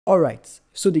Alright,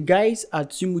 so the guys at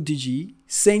umidigi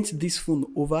sent this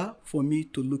phone over for me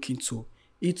to look into.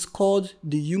 It's called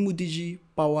the umidigi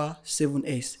Power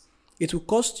 7S. It will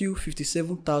cost you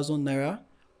 57,000 naira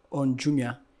on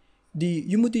Jumia. The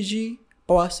umidigi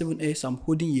Power 7S I'm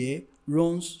holding here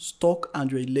runs stock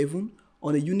Android 11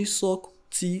 on a Unisoc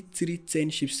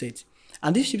T310 chipset.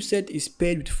 And this chipset is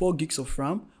paired with 4 gigs of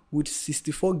RAM with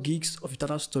 64 gigs of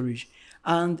internal storage.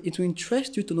 And it will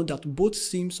interest you to know that both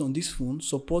SIMs on this phone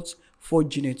support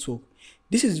 4G network.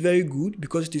 This is very good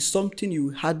because it is something you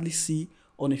will hardly see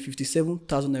on a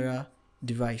 57,000 naira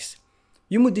device.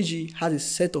 umidigi has a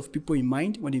set of people in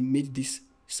mind when they made this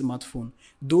smartphone.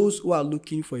 Those who are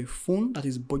looking for a phone that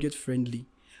is budget friendly.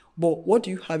 But what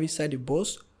do you have inside the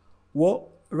box? Well,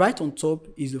 right on top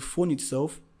is the phone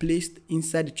itself placed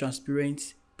inside the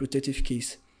transparent protective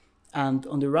case. And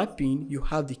on the wrapping, you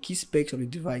have the key specs of the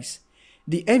device.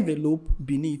 The envelope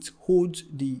beneath holds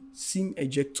the SIM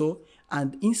ejector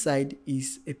and inside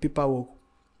is a paperwork.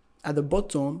 At the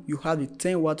bottom, you have the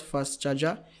 10-watt fast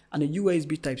charger and a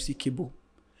USB Type-C cable.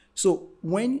 So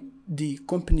when the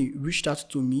company reached out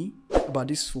to me about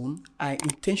this phone, I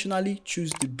intentionally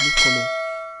choose the blue color.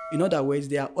 In other words,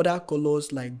 there are other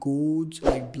colors like gold,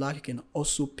 like black you can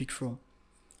also pick from.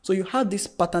 So you have this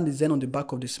pattern design on the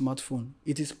back of the smartphone.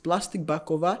 It is plastic back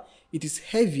cover, it is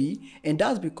heavy, and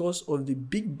that's because of the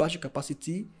big battery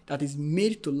capacity that is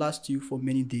made to last you for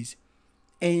many days.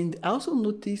 And I also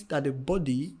noticed that the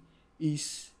body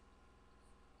is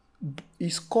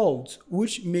curved,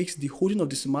 which makes the holding of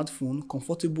the smartphone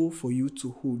comfortable for you to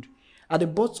hold. At the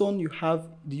bottom, you have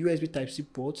the USB Type-C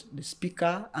port, the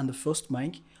speaker, and the first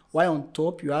mic, while on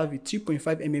top, you have a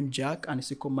 3.5mm jack and a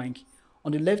second mic.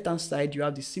 On the left hand side, you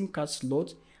have the SIM card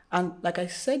slot, and like I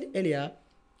said earlier,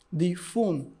 the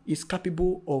phone is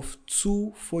capable of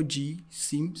 2 4G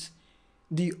SIMs.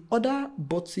 The other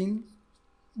button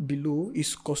below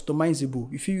is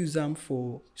customizable if you use them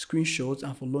for screenshots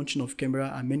and for launching of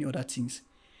camera and many other things.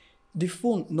 The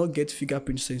phone not get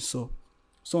fingerprint sensor.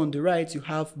 So on the right, you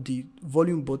have the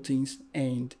volume buttons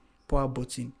and power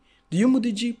button. The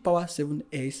umidigi Power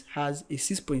 7S has a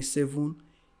 6.7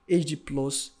 HD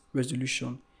plus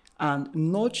resolution, and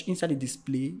notch inside the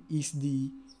display is the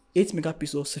 8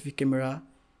 megapixel selfie camera.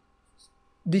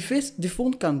 The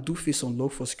phone can do face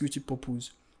unlock for security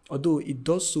purpose, although it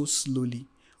does so slowly.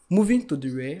 Moving to the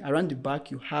rear, around the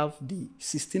back you have the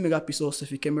 16 megapixel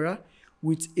selfie camera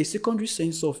with a secondary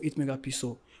sensor of 8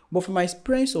 megapixel. But from my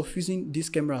experience of using this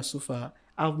camera so far,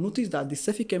 I've noticed that the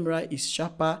selfie camera is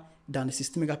sharper than the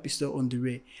 16 megapixel on the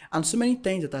rear. And so many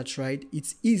times that I tried,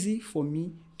 it's easy for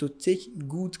me to take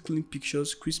good clean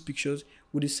pictures, crisp pictures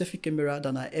with the selfie camera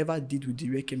than I ever did with the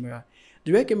rear camera.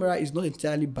 The rear camera is not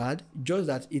entirely bad, just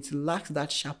that it lacks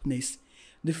that sharpness.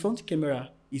 The front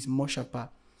camera is more sharper.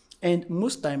 And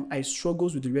most time I struggle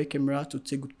with the rear camera to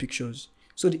take good pictures.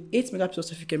 So the 8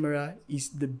 megapixel selfie camera is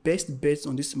the best bet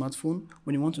on this smartphone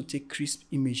when you want to take crisp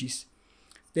images.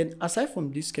 Then aside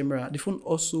from this camera, the phone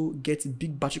also gets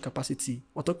big battery capacity.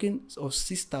 We're talking of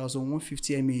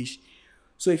 6,150 mAh.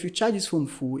 So if you charge this phone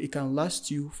full, it can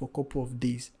last you for a couple of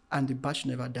days and the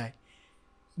battery never die.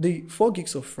 The 4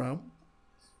 gigs of RAM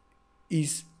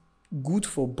is good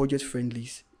for budget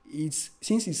friendlies.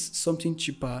 Since it's something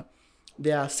cheaper,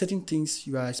 there are certain things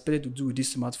you are expected to do with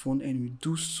this smartphone and you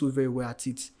do so very well at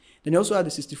it. Then you also have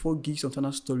the 64 gigs of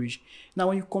internal storage. Now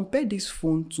when you compare this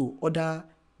phone to other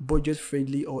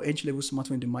budget-friendly or entry-level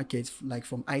smartphone in the market, like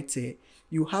from itel,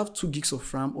 you have 2 gigs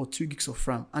of RAM or 3 gigs of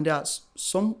RAM, and they are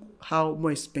somehow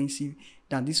more expensive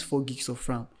than these 4 gigs of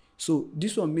RAM. So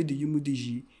this one made the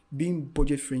umidigi being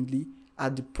budget-friendly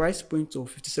at the price point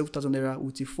of 57,000 naira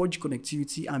with a 4G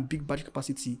connectivity and big battery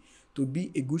capacity to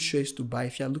be a good choice to buy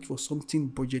if you are looking for something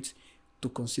budget to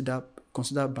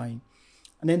consider buying.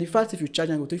 And then the fact if you charge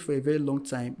and it will take for a very long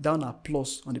time, down a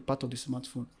plus on the part of the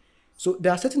smartphone. So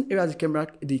there are certain areas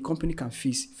the company can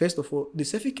fix. First of all, the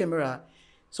selfie camera,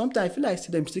 sometimes I feel like I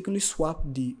see them mistakenly swap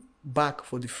the back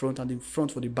for the front and the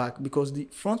front for the back, because the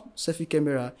front selfie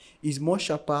camera is more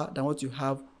sharper than what you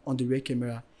have on the rear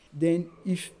camera. Then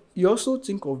if you also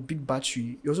think of big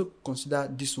battery, you also consider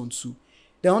this one too.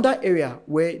 The other area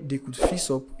where they could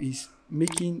fix up is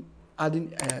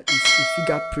adding a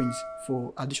fingerprint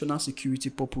for additional security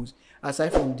purpose,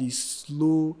 aside from the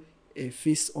slow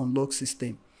face unlock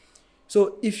system.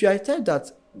 So if you are a type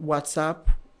that WhatsApp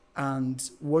and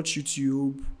watch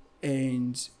YouTube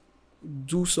and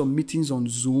do some meetings on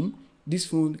Zoom, this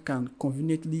phone can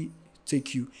conveniently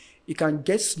take you. It can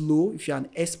get slow if you're an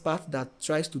expert that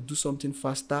tries to do something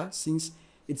faster, since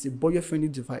it's a budget-friendly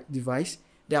device.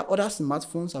 There are other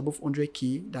smartphones above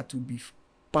 100K that will be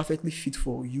perfectly fit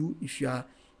for you if you are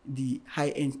the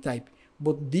high-end type.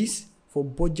 But this for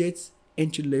budget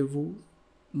entry-level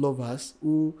lovers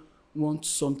who want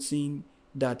something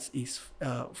that is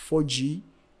 4G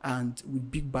and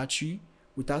with big battery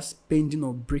without spending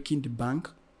or breaking the bank,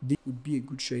 this would be a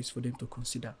good choice for them to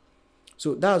consider.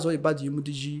 So that's all about the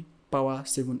umidigi Power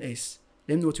 7S.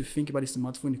 Let me know what you think about this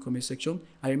smartphone in the comment section.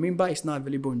 And remember, it's now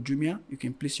available on Jumia. You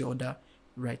can place your order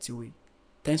right away.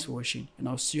 Thanks for watching, and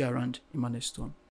I'll see you around in my next one.